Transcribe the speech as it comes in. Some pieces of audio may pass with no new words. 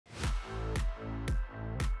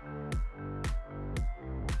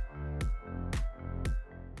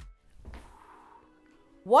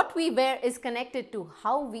What we wear is connected to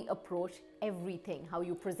how we approach everything. How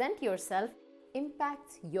you present yourself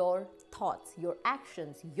impacts your thoughts, your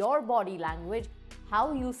actions, your body language,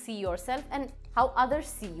 how you see yourself and how others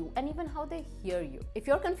see you, and even how they hear you. If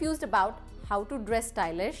you're confused about how to dress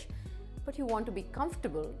stylish, but you want to be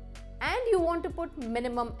comfortable and you want to put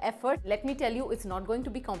minimum effort, let me tell you, it's not going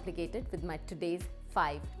to be complicated with my today's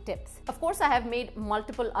 5 tips. Of course, I have made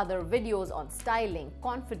multiple other videos on styling,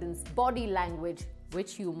 confidence, body language,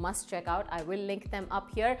 which you must check out. I will link them up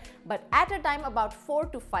here. But at a time, about 4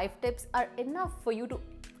 to 5 tips are enough for you to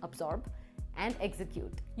absorb and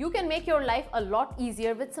execute. You can make your life a lot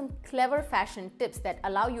easier with some clever fashion tips that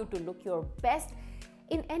allow you to look your best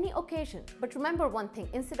in any occasion. But remember one thing,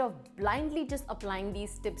 instead of blindly just applying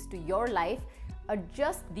these tips to your life,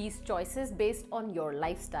 adjust these choices based on your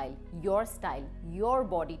lifestyle, your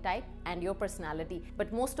body type, and your personality.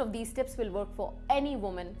 But most of these tips will work for any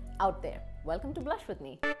woman out there. Welcome to Blush with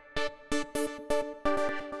me.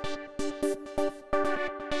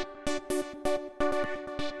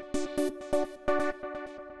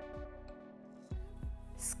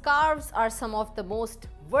 Scarves are some of the most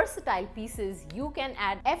versatile pieces you can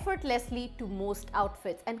add effortlessly to most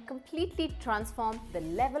outfits and completely transform the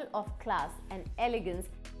level of class and elegance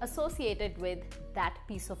associated with that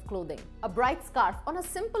piece of clothing. A bright scarf on a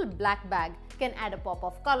simple black bag can add a pop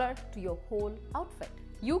of color to your whole outfit.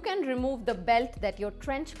 You can remove the belt that your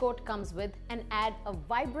trench coat comes with and add a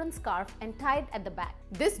vibrant scarf and tie it at the back.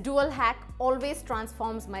 This dual hack always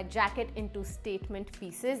transforms my jacket into statement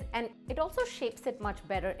pieces, and it also shapes it much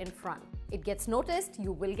better in front. It gets noticed,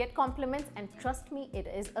 you will get compliments, and trust me, it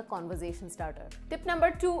is a conversation starter. Tip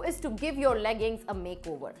number 2 is to give your leggings a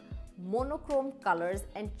makeover. Monochrome colors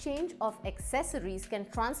and change of accessories can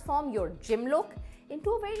transform your gym look into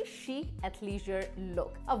a very chic athleisure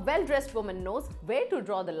look. A well-dressed woman knows where to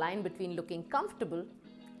draw the line between looking comfortable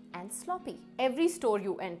and sloppy. Every store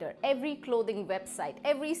you enter, every clothing website,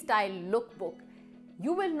 every style lookbook,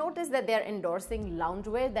 you will notice that they are endorsing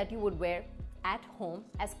loungewear that you would wear at home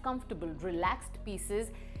as comfortable, relaxed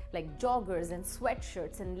pieces like joggers and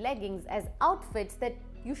sweatshirts and leggings as outfits that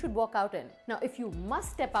you should walk out in. Now, if you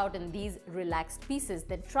must step out in these relaxed pieces,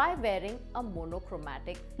 then try wearing a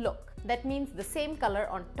monochromatic look. That means the same color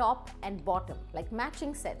on top and bottom, like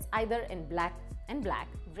matching sets, either in black and black,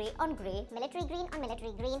 gray on gray, military green on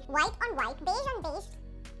military green, white on white, beige on beige.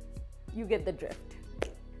 You get the drift.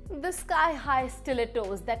 The sky-high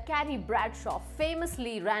stilettos that Carrie Bradshaw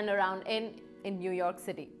famously ran around in New York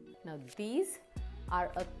City. Now, these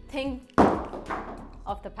are a thing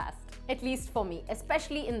of the past. At least for me,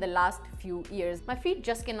 especially in the last few years. My feet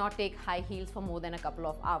just cannot take high heels for more than a couple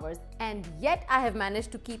of hours, and yet I have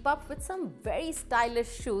managed to keep up with some very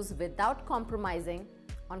stylish shoes without compromising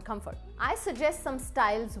on comfort. I suggest some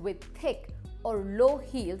styles with thick or low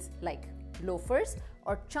heels like loafers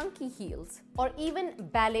or chunky heels, or even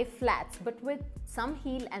ballet flats but with some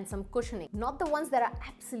heel and some cushioning. Not the ones that are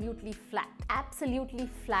absolutely flat. Absolutely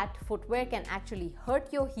flat footwear can actually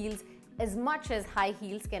hurt your heels as much as high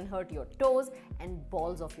heels can hurt your toes and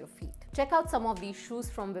balls of your feet. Check out some of these shoes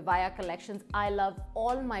from Vivaia collections. I love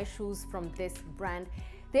all my shoes from this brand.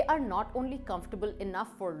 They are not only comfortable enough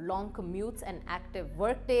for long commutes and active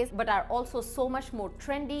work days, but are also so much more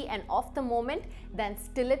trendy and off the moment than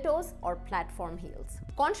stilettos or platform heels.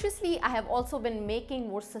 Consciously, I have also been making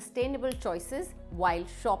more sustainable choices while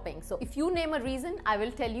shopping. So if you name a reason, I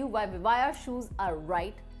will tell you why Vivaia shoes are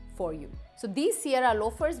right for you. So these Sierra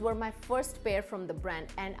loafers were my first pair from the brand,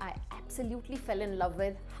 and I absolutely fell in love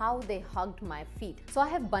with how they hugged my feet. So I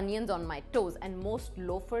have bunions on my toes, and most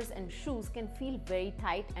loafers and shoes can feel very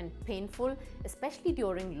tight and painful, especially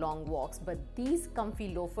during long walks. But these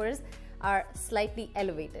comfy loafers are slightly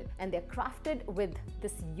elevated, and they're crafted with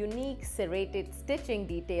this unique serrated stitching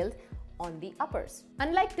details on the uppers.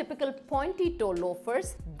 Unlike typical pointy toe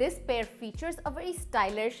loafers, this pair features a very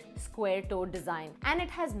stylish square toe design, and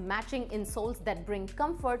it has matching insoles that bring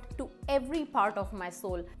comfort to every part of my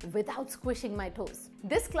sole without squishing my toes.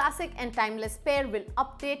 This classic and timeless pair will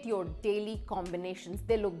update your daily combinations.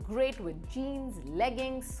 They look great with jeans,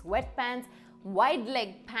 leggings, sweatpants, wide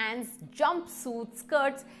leg pants, jumpsuits,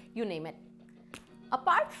 skirts, you name it.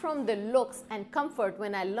 Apart from the looks and comfort,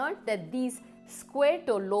 when I learned that these square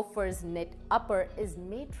toe loafers knit upper is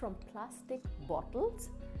made from plastic bottles,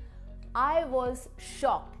 I was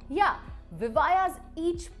shocked. Yeah, Vivaia's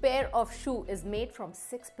each pair of shoe is made from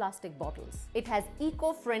 6 plastic bottles. It has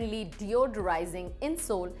eco-friendly deodorizing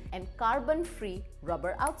insole and carbon-free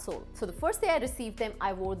rubber outsole. So the first day I received them,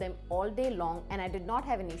 I wore them all day long and I did not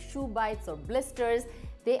have any shoe bites or blisters.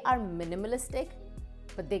 They are minimalistic,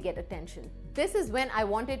 but they get attention. this is when I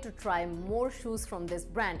wanted to try more shoes from this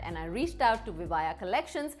brand, and I reached out to Vivaia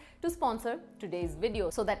Collections to sponsor today's video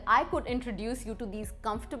so that I could introduce you to these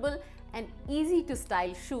comfortable and easy to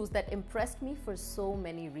style shoes that impressed me for so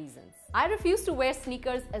many reasons. I refuse to wear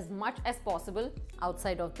sneakers as much as possible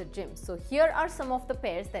outside of the gym. So here are some of the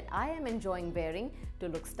pairs that I am enjoying wearing to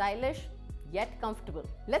look stylish yet comfortable.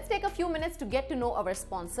 Let's take a few minutes to get to know our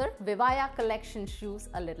sponsor, Vivaia Collection shoes,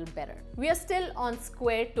 a little better. We are still on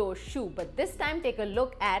square toe shoe, but this time take a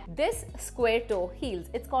look at this square toe heels.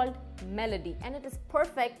 It's called Melody, and it is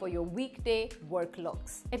perfect for your weekday work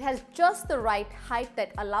looks. It has just the right height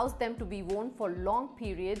that allows them to be worn for long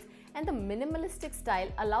periods, and the minimalistic style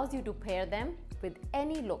allows you to pair them with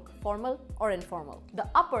any look, formal or informal. The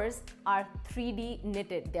uppers are 3D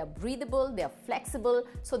knitted. They are breathable, they are flexible,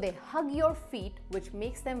 so they hug your feet, which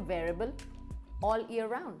makes them wearable all year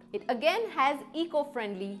round. It again has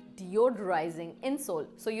eco-friendly deodorizing insole,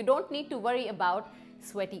 so you don't need to worry about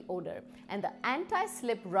sweaty odor. And the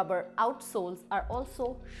anti-slip rubber outsoles are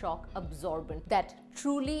also shock absorbent that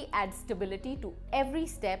truly add stability to every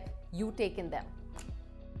step you take in them.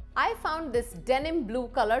 I found this denim blue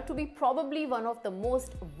color to be probably one of the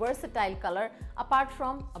most versatile color apart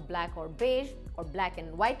from a black or beige or black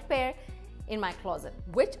and white pair in my closet,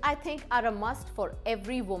 which I think are a must for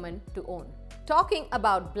every woman to own. Talking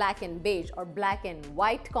about black and beige or black and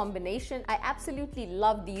white combination, I absolutely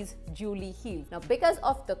love these Julie heels. Now, because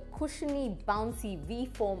of the cushiony, bouncy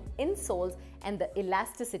V-foam insoles and the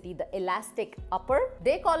elasticity, the elastic upper,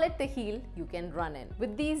 they call it the heel you can run in.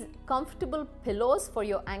 With these comfortable pillows for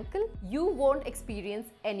your ankle, you won't experience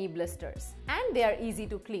any blisters. And they are easy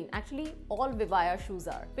to clean. Actually, all Vivaia shoes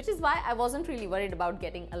are, which is why I wasn't really worried about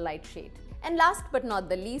getting a light shade. And last but not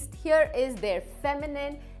the least, here is their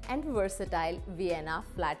feminine and versatile Vienna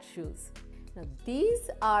flat shoes. Now, these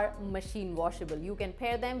are machine washable. You can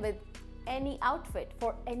pair them with any outfit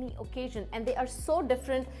for any occasion, and they are so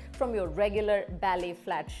different from your regular ballet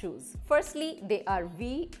flat shoes. Firstly, they are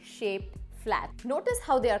V-shaped flat. Notice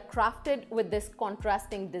how they are crafted with this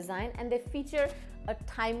contrasting design, and they feature a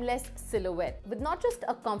timeless silhouette with not just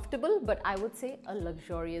a comfortable, but I would say a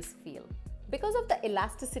luxurious feel. Because of the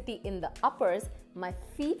elasticity in the uppers, my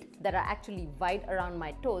feet that are actually wide around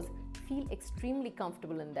my toes feel extremely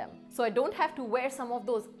comfortable in them. So I don't have to wear some of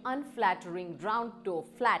those unflattering round toe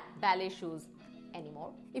flat ballet shoes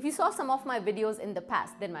anymore. If you saw some of my videos in the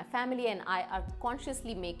past, then my family and I are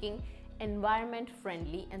consciously making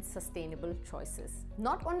environment-friendly and sustainable choices.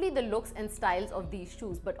 Not only the looks and styles of these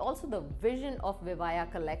shoes, but also the vision of Vivaia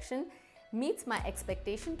Collection meets my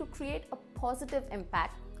expectation to create a positive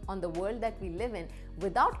impact on the world that we live in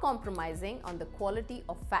without compromising on the quality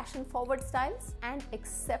of fashion-forward styles and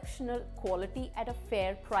exceptional quality at a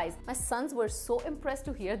fair price. My sons were so impressed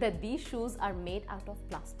to hear that these shoes are made out of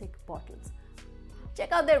plastic bottles.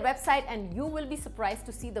 Check out their website and you will be surprised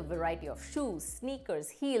to see the variety of shoes, sneakers,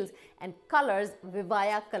 heels, and colors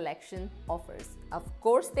Vivaia Collection offers. Of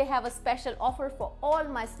course, they have a special offer for all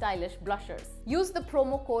my stylish blushers. Use the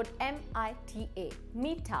promo code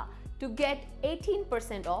MITA to get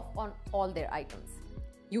 18% off on all their items.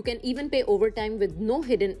 You can even pay overtime with no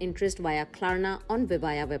hidden interest via Klarna on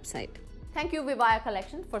Vivaia website. Thank you Vivaia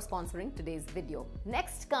Collection for sponsoring today's video.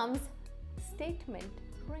 Next comes statement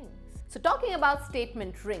rings. So talking about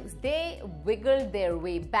statement rings, they wiggled their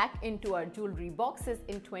way back into our jewelry boxes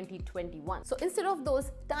in 2021. So instead of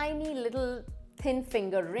those tiny little thin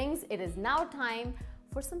finger rings, it is now time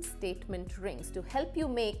for some statement rings to help you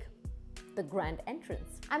make the grand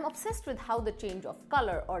entrance. I'm obsessed with how the change of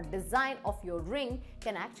color or design of your ring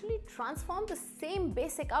can actually transform the same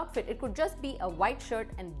basic outfit. It could just be a white shirt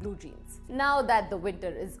and blue jeans. Now that the winter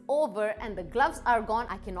is over and the gloves are gone,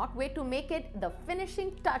 I cannot wait to make it the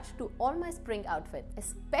finishing touch to all my spring outfits.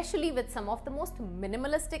 Especially with some of the most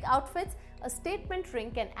minimalistic outfits, a statement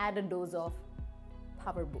ring can add a dose of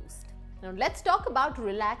power boost. Now let's talk about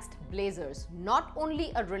relaxed blazers. Not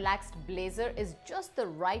only a relaxed blazer is just the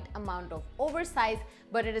right amount of oversize,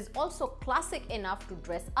 but it is also classic enough to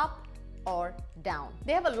dress up or down.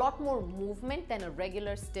 They have a lot more movement than a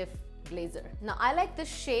regular stiff blazer. Now I like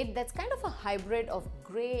this shade that's kind of a hybrid of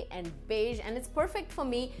gray and beige, and it's perfect for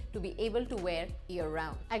me to be able to wear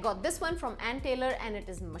year-round. I got this one from Ann Taylor and it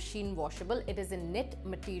is machine washable. It is in knit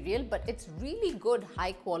material, but it's really good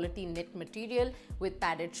high quality knit material with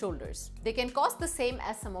padded shoulders. They can cost the same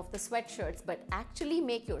as some of the sweatshirts, but actually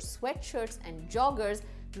make your sweatshirts and joggers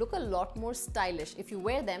look a lot more stylish if you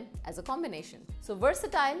wear them as a combination. So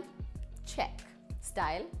versatile, check.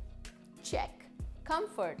 Style, check.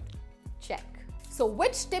 Comfort, check. So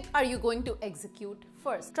which tip are you going to execute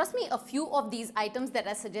First, trust me, a few of these items that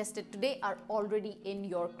I suggested today are already in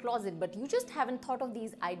your closet, but you just haven't thought of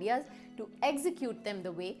these ideas to execute them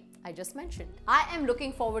the way I just mentioned. I am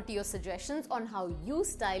looking forward to your suggestions on how you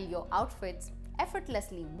style your outfits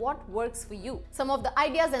effortlessly, what works for you. Some of the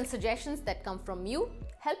ideas and suggestions that come from you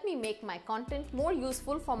help me make my content more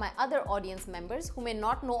useful for my other audience members who may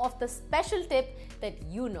not know of the special tip that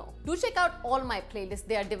you know. Do check out all my playlists.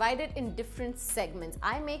 They are divided in different segments.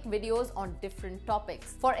 I make videos on different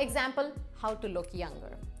topics. For example, how to look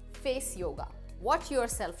younger, face yoga, watch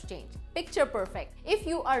yourself change, picture perfect. If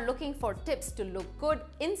you are looking for tips to look good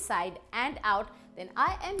inside and out, then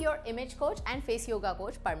I am your image coach and face yoga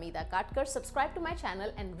coach, Parmita Katkar. Subscribe to my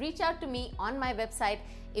channel and reach out to me on my website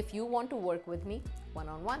if you want to work with me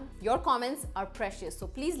one-on-one. Your comments are precious, so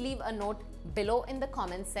please leave a note below in the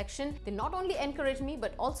comments section. They not only encourage me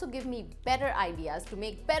but also give me better ideas to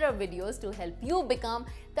make better videos to help you become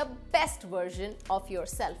the best version of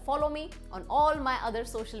yourself. Follow me on all my other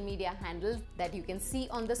social media handles that you can see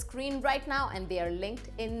on the screen right now, and they are linked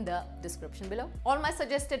in the description below. All my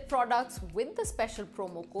suggested products with the special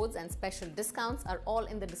promo codes and special discounts are all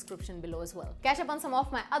in the description below as well. Catch up on some of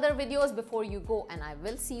my other videos before you go, and I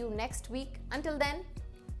will see you next week. Until then,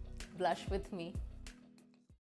 blush with me.